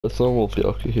It's normal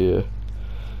Fioki here.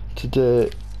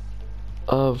 Today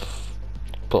I've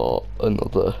bought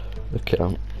another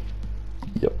account.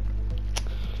 Yep.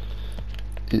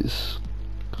 It's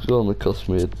only cost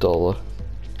me $1.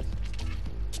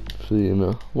 So you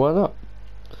know, why not?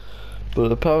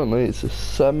 But apparently it's a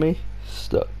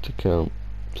semi-stacked account.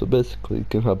 So basically you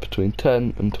can have between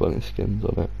 10 and 20 skins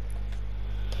on it.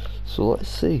 So let's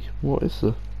see, what is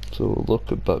there? So we'll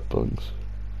look at back blings.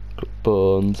 Got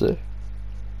Bonesy.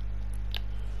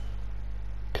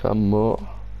 Camo.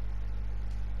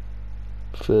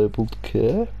 Fabled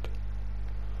Cape.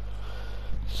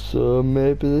 So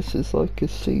maybe this is like a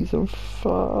season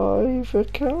 5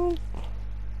 account?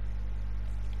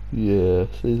 Yeah,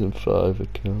 season 5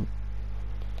 account.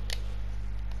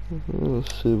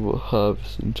 Let's see what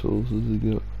harvesting tools has he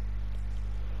got.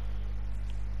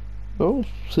 Oh,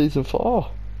 season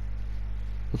 4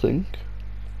 I think.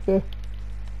 Yeah.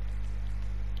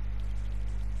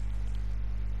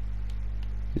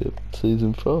 Yep,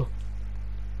 season 4.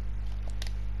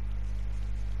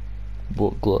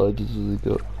 What gliders has he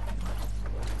got?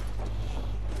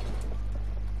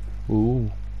 Ooh,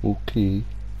 okay.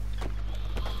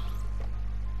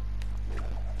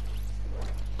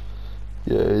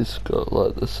 Yeah, he's got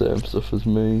like the same stuff as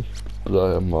me, but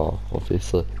I have more,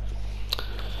 obviously.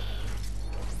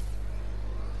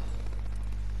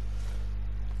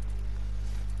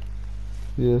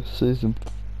 Yeah, season.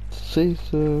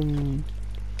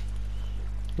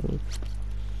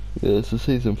 Yeah, it's a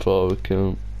season 4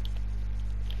 account.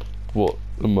 What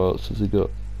emotes has he got?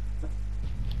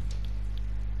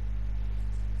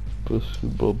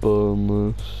 Basketball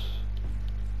boneless.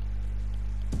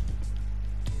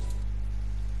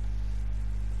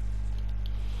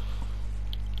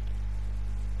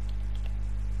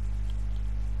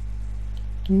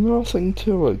 Nothing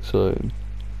too exciting,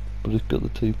 but he's got the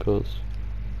T-pose.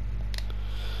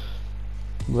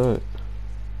 Right.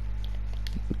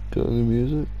 Got any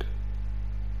music?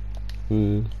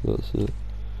 Yeah, that's it.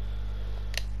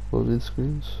 Loading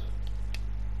screens.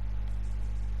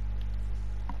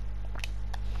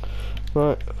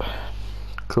 Right.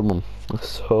 Come on.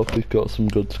 Let's hope we've got some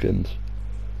good skins.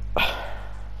 We've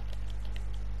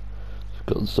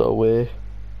got Zoe.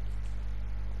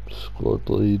 Squad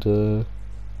leader.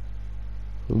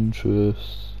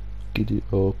 Huntress. Giddy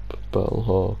Up.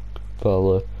 Battlehawk.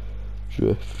 Valor.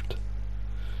 Drift.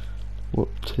 What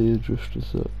tier drift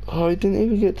is that? Oh, I didn't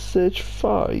even get to stage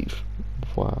 5.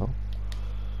 Wow.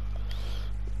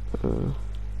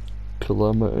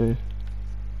 Calamity.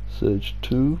 Stage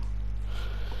 2.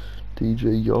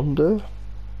 DJ Yonder.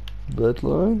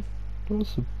 Redline.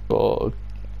 That's a bot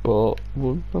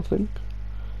one, I think.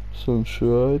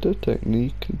 Sunshrider.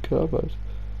 Technique and Carbide.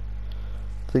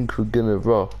 I think we're gonna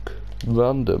rock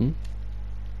random.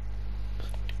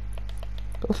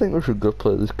 I think we should go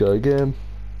play this guy game.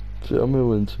 See how many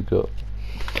wins we got.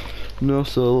 No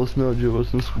solos, no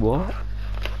duos, no squad.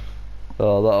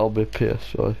 Oh, that'll be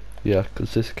PS5. Yeah,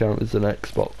 because this account is an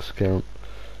Xbox account.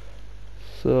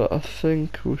 So I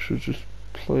think we should just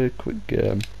play a quick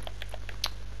game.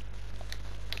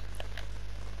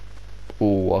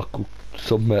 Oh, I could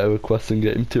submit a request and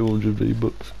get him 200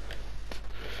 V-Bucks.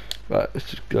 Right, let's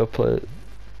just go play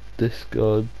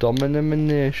Discord.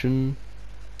 Domination.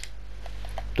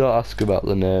 Don't ask about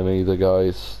the name either,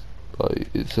 guys. Like,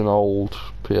 it's an old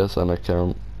PSN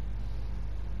account.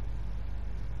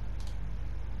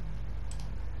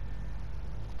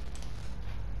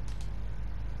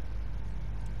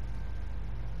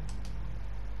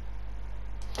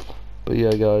 But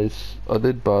yeah, guys, I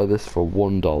did buy this for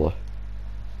 $1.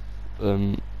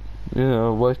 And you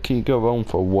know, where can you go wrong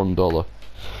for $1?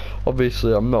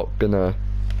 Obviously, I'm not gonna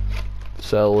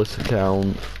sell this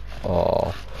account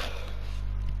or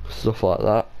stuff like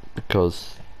that,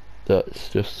 because that's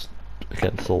just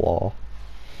against the law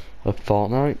of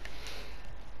Fortnite.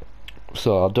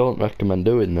 So I don't recommend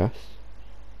doing this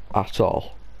at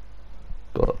all.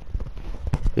 But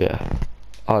yeah,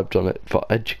 I've done it for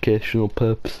educational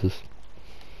purposes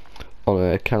on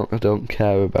an account I don't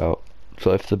care about.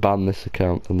 So if they ban this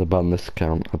account, then they ban this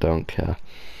account. I don't care.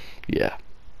 Yeah,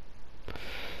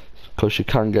 because you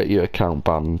can get your account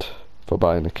banned for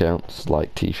buying accounts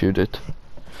like Tfue did.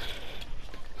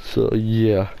 So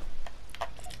yeah.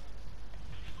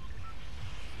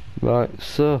 Right,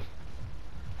 so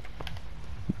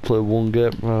play one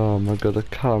game. Oh my god, I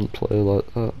can't play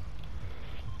like that.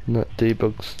 Net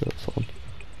debug stats on.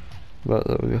 Right,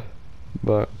 there we go.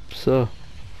 Right, so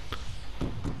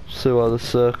see where the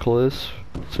circle is.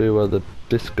 See where the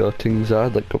disco things are.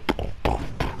 That go.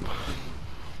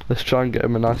 Let's try and get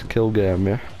him a nice kill game,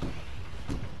 yeah.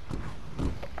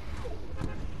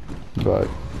 Right.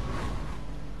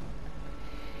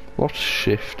 What's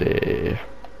Shifty?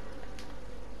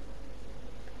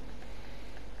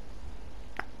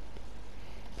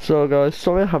 So guys,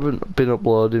 sorry I haven't been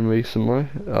uploading recently.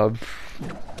 I've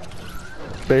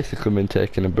basically been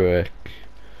taking a break.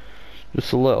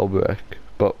 Just a little break.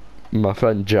 But my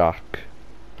friend Jack,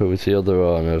 who is the other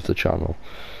owner of the channel,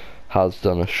 has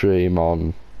done a stream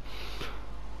on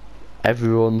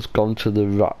Everyone's Gone to the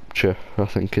Rapture, I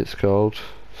think it's called.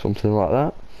 Something like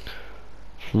that.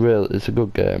 It's a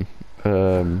good game.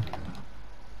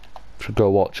 Should go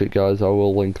watch it, guys. I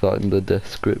will link that in the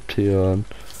description.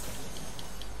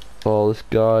 Oh, this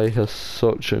guy has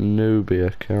such a newbie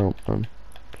account, man.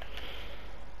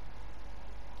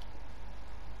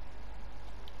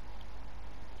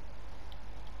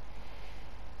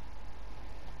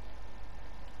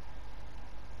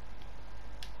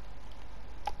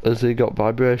 Has he got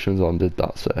vibrations on, did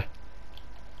that say?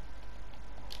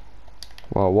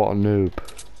 Wow, what a noob.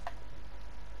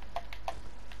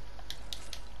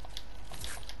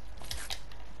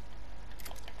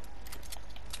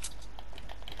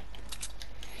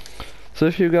 So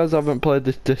if you guys haven't played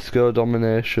this Disco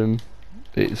Domination,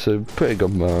 it's a pretty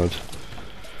good mode.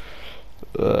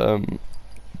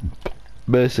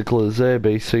 Basically, there's A,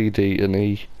 B, C, D and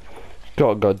E.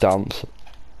 Gotta go dance.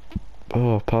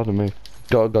 Oh, pardon me.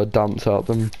 Gotta go dance at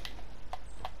them.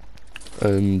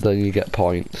 And then you get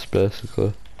points,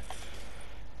 basically.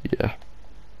 Yeah.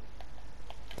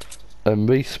 And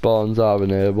respawns are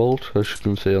enabled, as you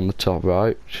can see on the top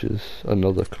right, which is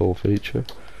another cool feature.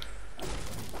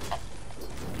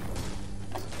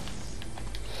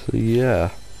 So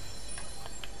yeah.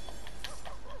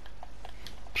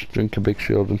 Just drink a big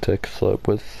shield and take a slurp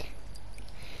with.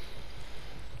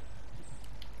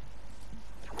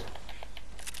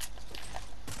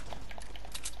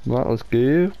 Right, let's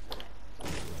go.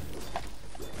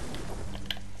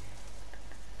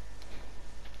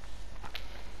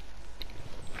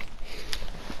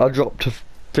 I dropped a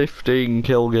 15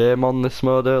 kill game on this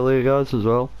mode earlier, guys, as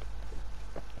well.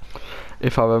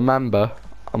 If I remember,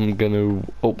 I'm gonna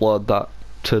upload that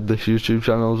to this YouTube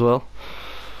channel as well.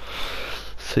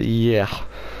 So yeah,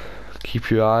 keep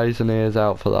your eyes and ears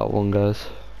out for that one, guys.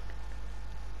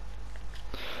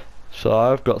 So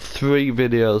I've got 3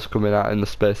 videos coming out in the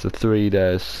space of 3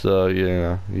 days, so you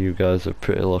know, you guys are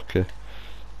pretty lucky.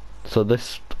 So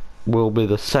this will be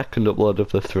the second upload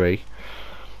of the 3.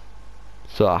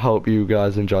 So I hope you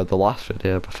guys enjoyed the last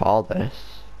video before this.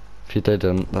 If you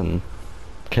didn't, then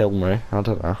kill me, I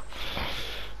don't know.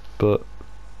 But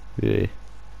yeah,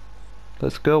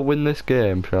 let's go win this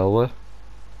game, shall we?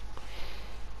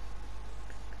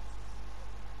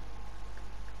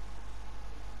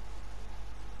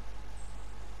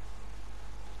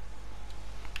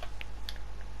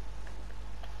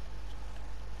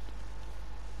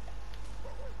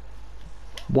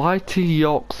 YT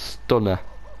York Stunner.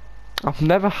 I've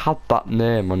never had that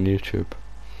name on YouTube.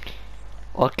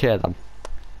 Okay then.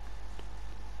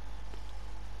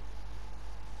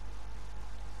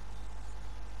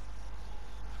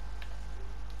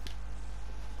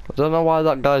 I don't know why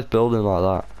that guy's building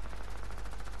like that.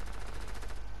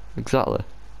 Exactly.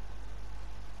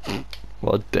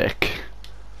 What a dick.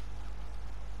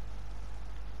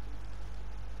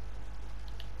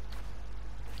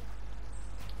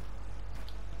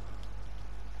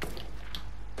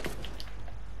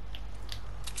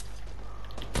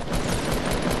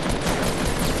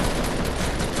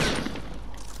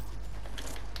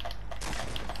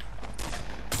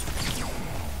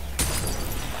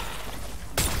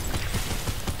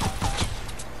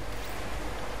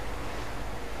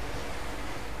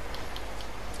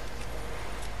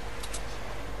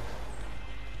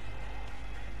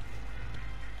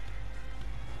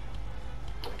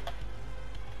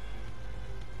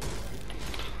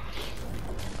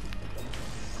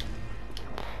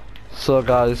 So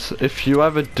guys, if you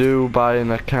ever do buy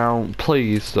an account,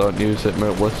 please don't use it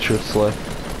maliciously.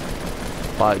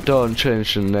 Like, don't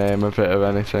change the name of it or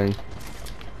anything,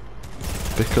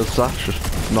 because that's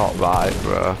just not right,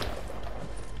 bro.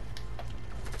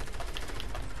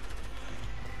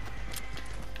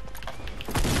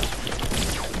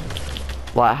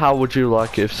 Like, how would you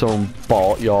like it if someone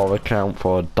bought your account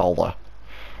for $1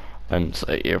 and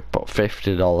say you put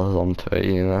 $50 onto it,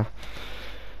 you know?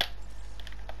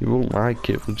 You wouldn't like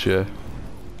it, would you?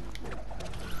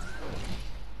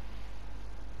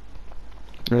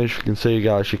 And as you can see,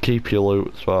 guys, you keep your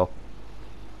loot as well.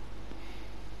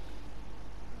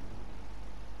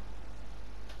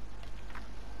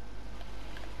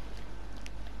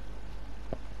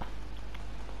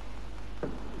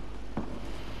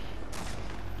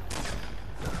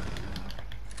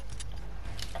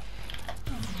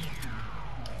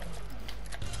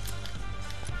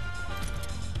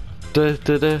 Da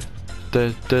da da da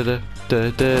da da da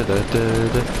da da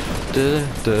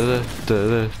da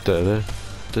da da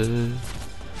da.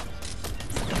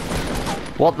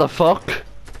 What the fuck?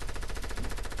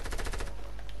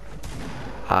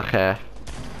 Okay.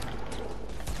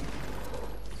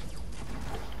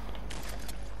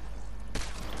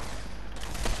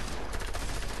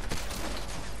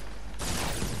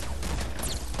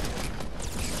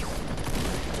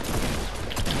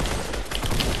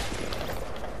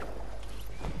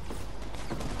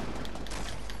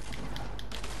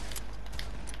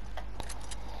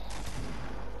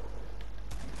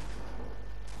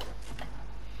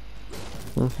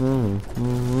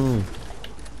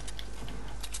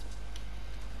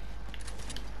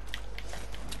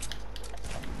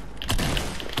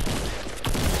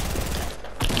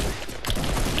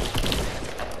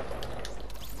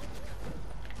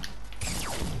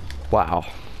 Wow.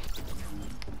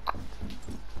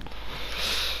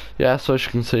 Yeah, so as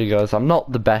you can see guys, I'm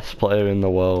not the best player in the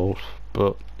world,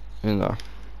 but you know.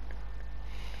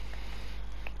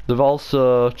 They've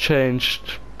also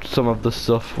changed some of the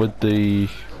stuff with the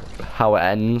how it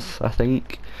ends, I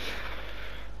think.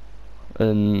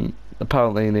 And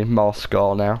apparently you need more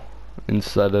score now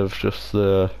instead of just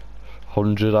the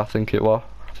 100 I think it was.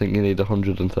 I think you need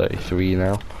 133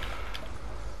 now.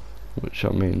 Which I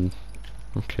mean,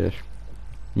 okay,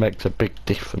 makes a big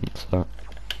difference that.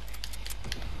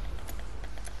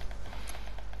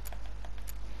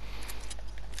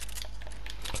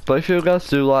 But if you guys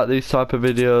do like these type of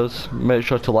videos, make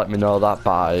sure to let me know that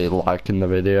by liking the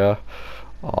video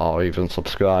or even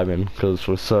subscribing, because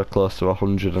we're so close to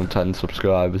 110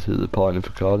 subscribers at the point of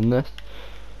recording this.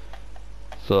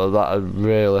 So that would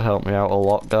really help me out a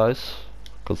lot guys,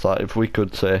 because like, if we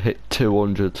could say hit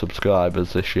 200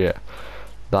 subscribers this year,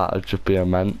 that would just be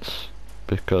immense,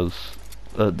 because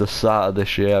at the start of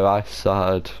this year I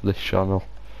started this channel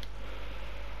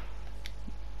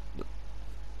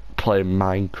playing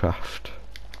Minecraft,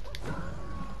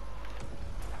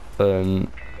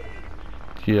 and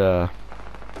yeah,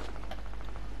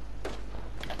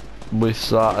 we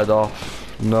started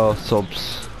off no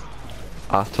subs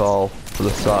at all for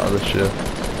the start of this year.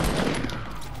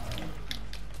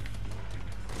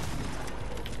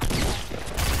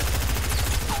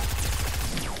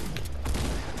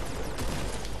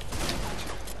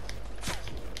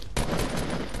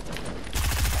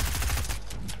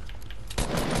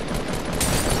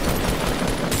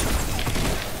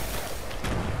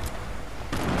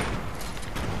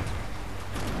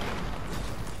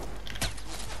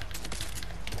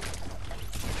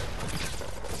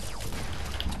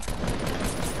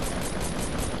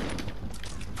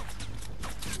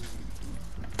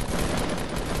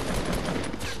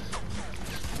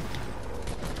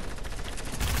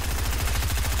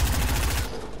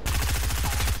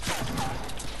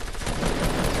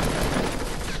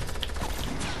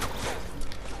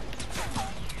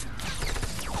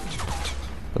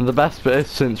 And the best bit is,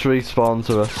 since respawns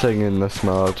are a thing in this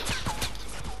mode,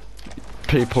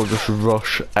 people just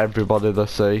rush everybody they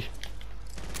see.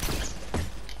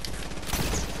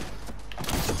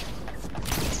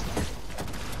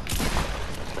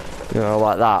 You know,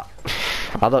 like that.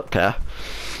 I don't care.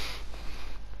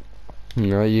 You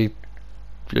know, you're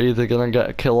either gonna get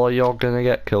a kill or you're gonna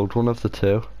get killed, one of the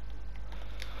two.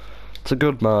 It's a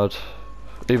good mode,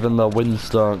 even though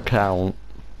wins don't count.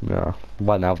 Yeah,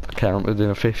 when have they counted in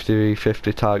a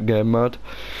 50-50 type game mode?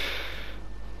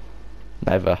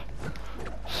 Never.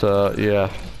 So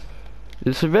yeah,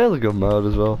 it's a really good mode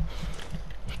as well.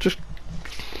 Just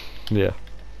yeah.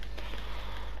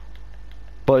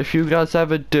 But if you guys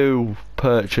ever do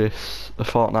purchase a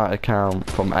Fortnite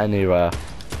account from anywhere,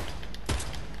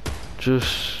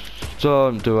 just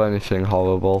don't do anything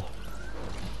horrible.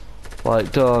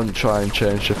 Like, don't try and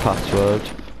change the password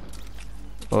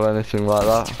or anything like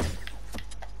that,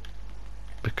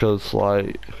 because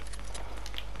like,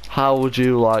 how would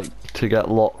you like to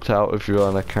get locked out of your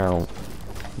own account?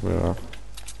 You know,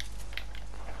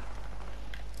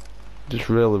 just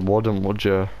really wouldn't, would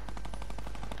you?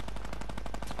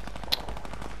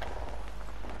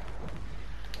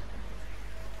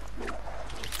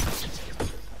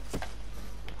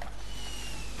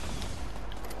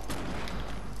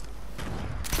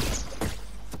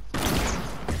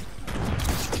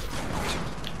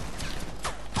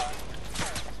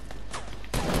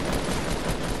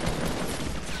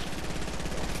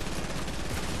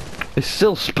 He's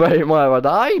still spraying where I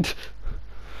died.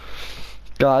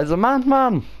 Guy's a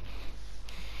madman.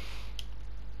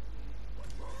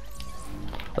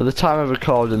 At the time of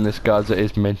recording this, guys, it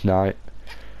is midnight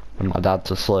and my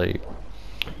dad's asleep.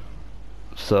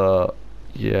 So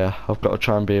Yeah, I've got to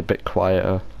try and be a bit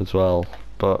quieter as well,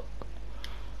 but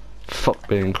fuck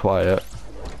being quiet.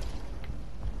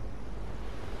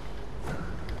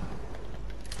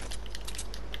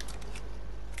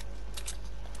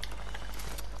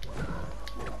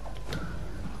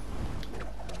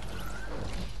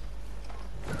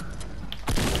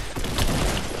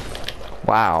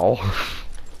 Wow.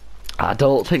 I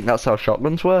don't think that's how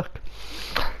shotguns work,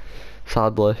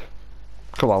 sadly.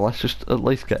 Come on, let's just at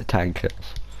least get 10 kills.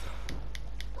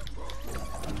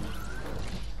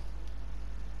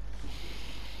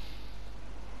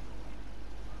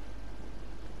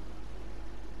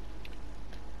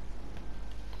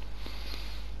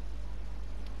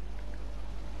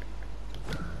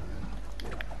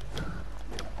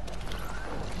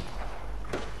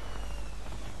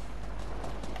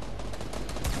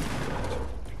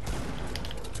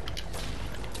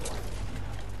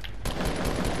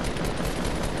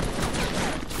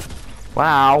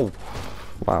 Wow!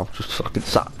 Wow, just fucking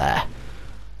sat there.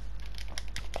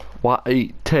 What?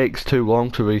 It takes too long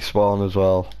to respawn as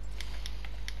well.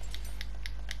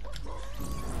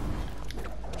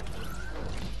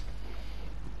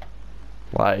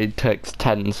 Like, it takes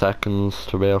 10 seconds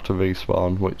to be able to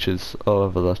respawn, which is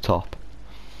over the top.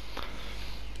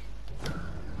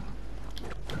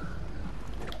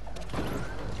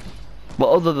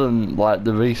 But other than, like,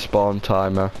 the respawn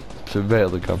timer, it's a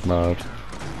really good mode.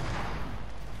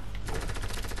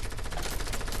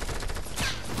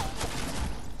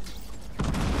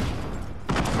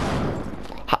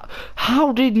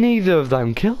 How did neither of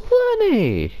them kill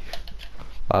any?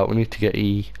 Right, we need to get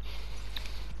E.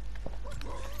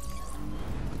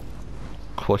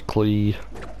 Quickly.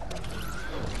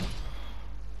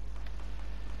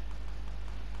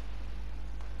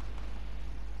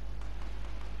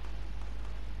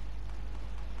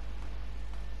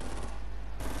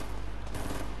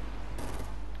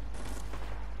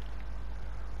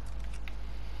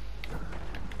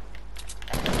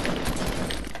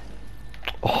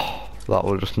 Oh, that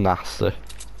was just nasty.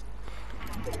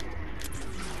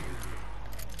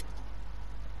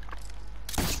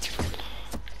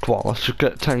 Come on, let's just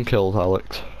get 10 kills,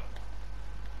 Alex.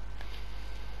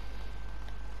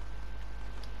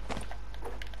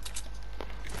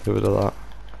 Get rid of that.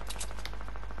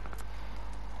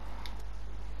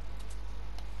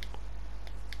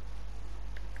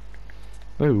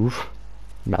 Move.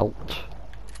 Melt.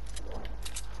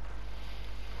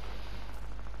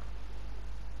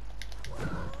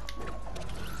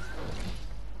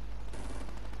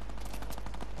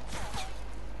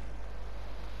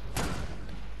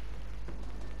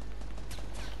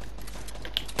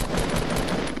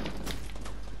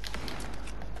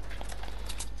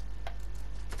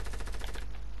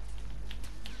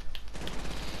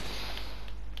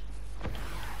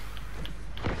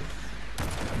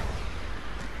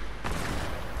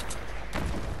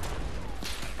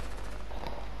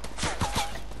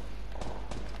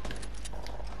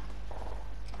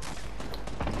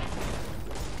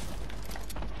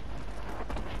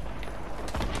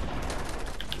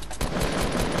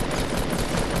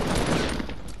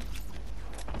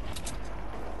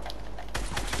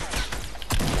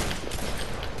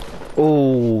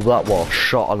 Oh, that was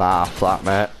shot and a half, that,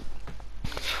 mate.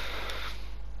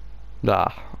 Nah,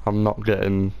 I'm not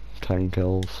getting 10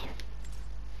 kills.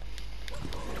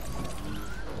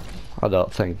 I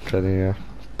don't think, anyway.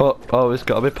 But, oh, it's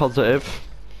gotta be positive.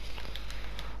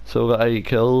 Still got 8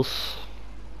 kills.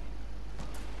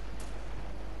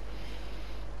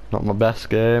 Not my best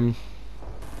game.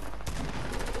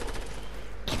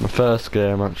 It's my first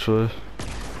game, actually.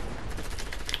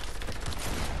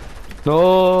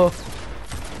 No!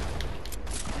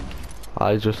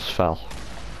 I just fell.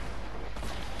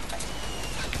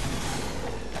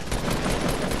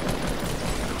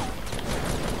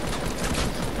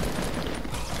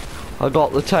 I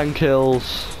got the 10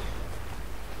 kills.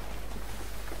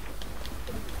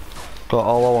 Got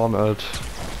all I wanted.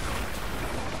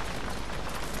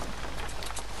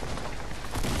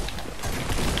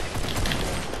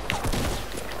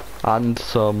 And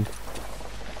some.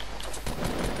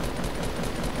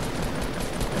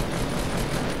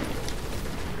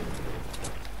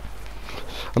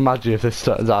 Imagine if this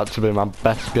turns out to be my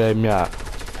best game yet.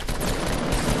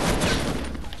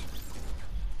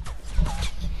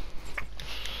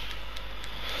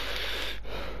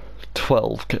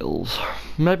 "12 kills.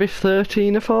 Maybe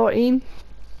 13 or 14?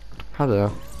 I don't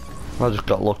know. I just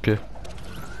got lucky.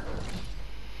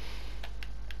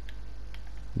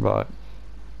 Right.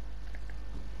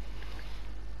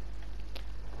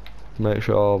 Make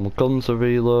sure all my guns are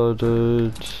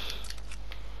reloaded.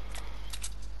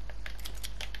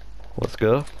 Let's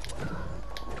go.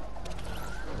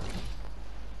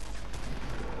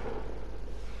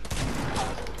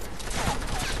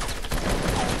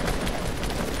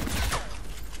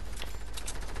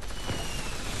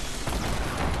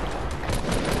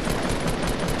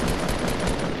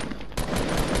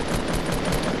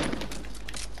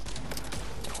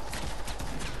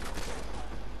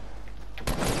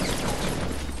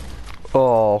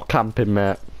 Oh, camping,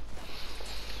 mate.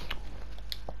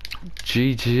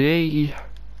 GG.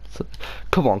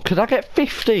 Come on, could I get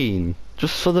 15?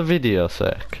 Just for the video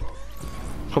sake.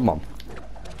 Come on.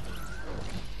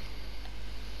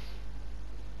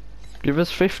 Give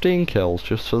us 15 kills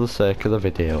just for the sake of the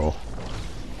video.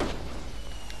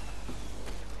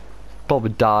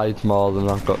 Probably died more than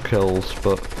I've got kills,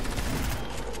 but...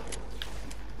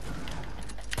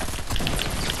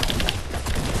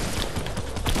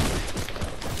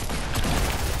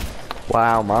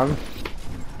 Wow, man.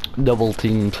 Double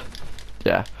teamed.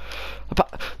 Yeah.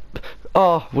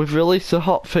 Oh, we've released a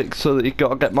hotfix so that you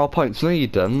gotta get more points. No, you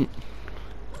didn't.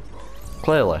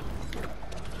 Clearly.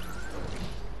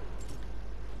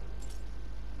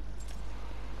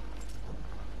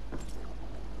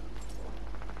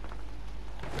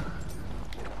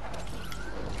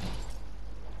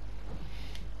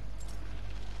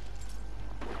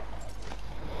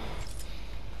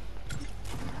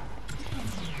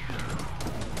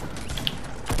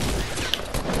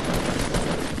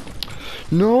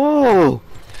 No!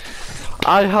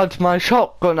 I had my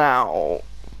shotgun out.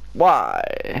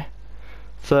 Why?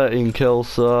 13 kills,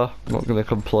 sir. Not gonna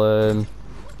complain.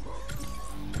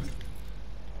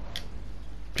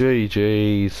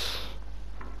 GG's.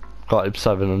 Got him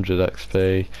 700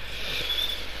 XP.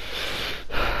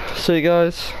 See you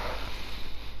guys.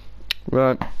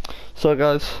 Right. So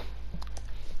guys,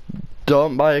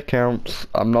 don't buy accounts.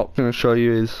 I'm not gonna show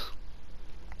you his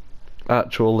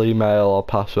actual email or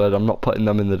password. I'm not putting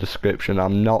them in the description.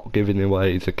 I'm not giving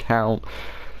away his account.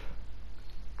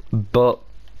 But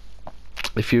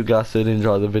if you guys did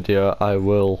enjoy the video, I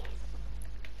will,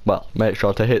 well, make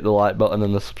sure to hit the like button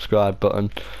and the subscribe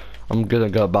button. I'm gonna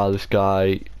go buy this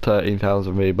guy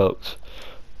 13,000 V-Bucks.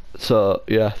 So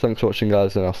yeah, thanks for watching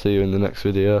guys, and I'll see you in the next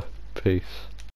video. Peace.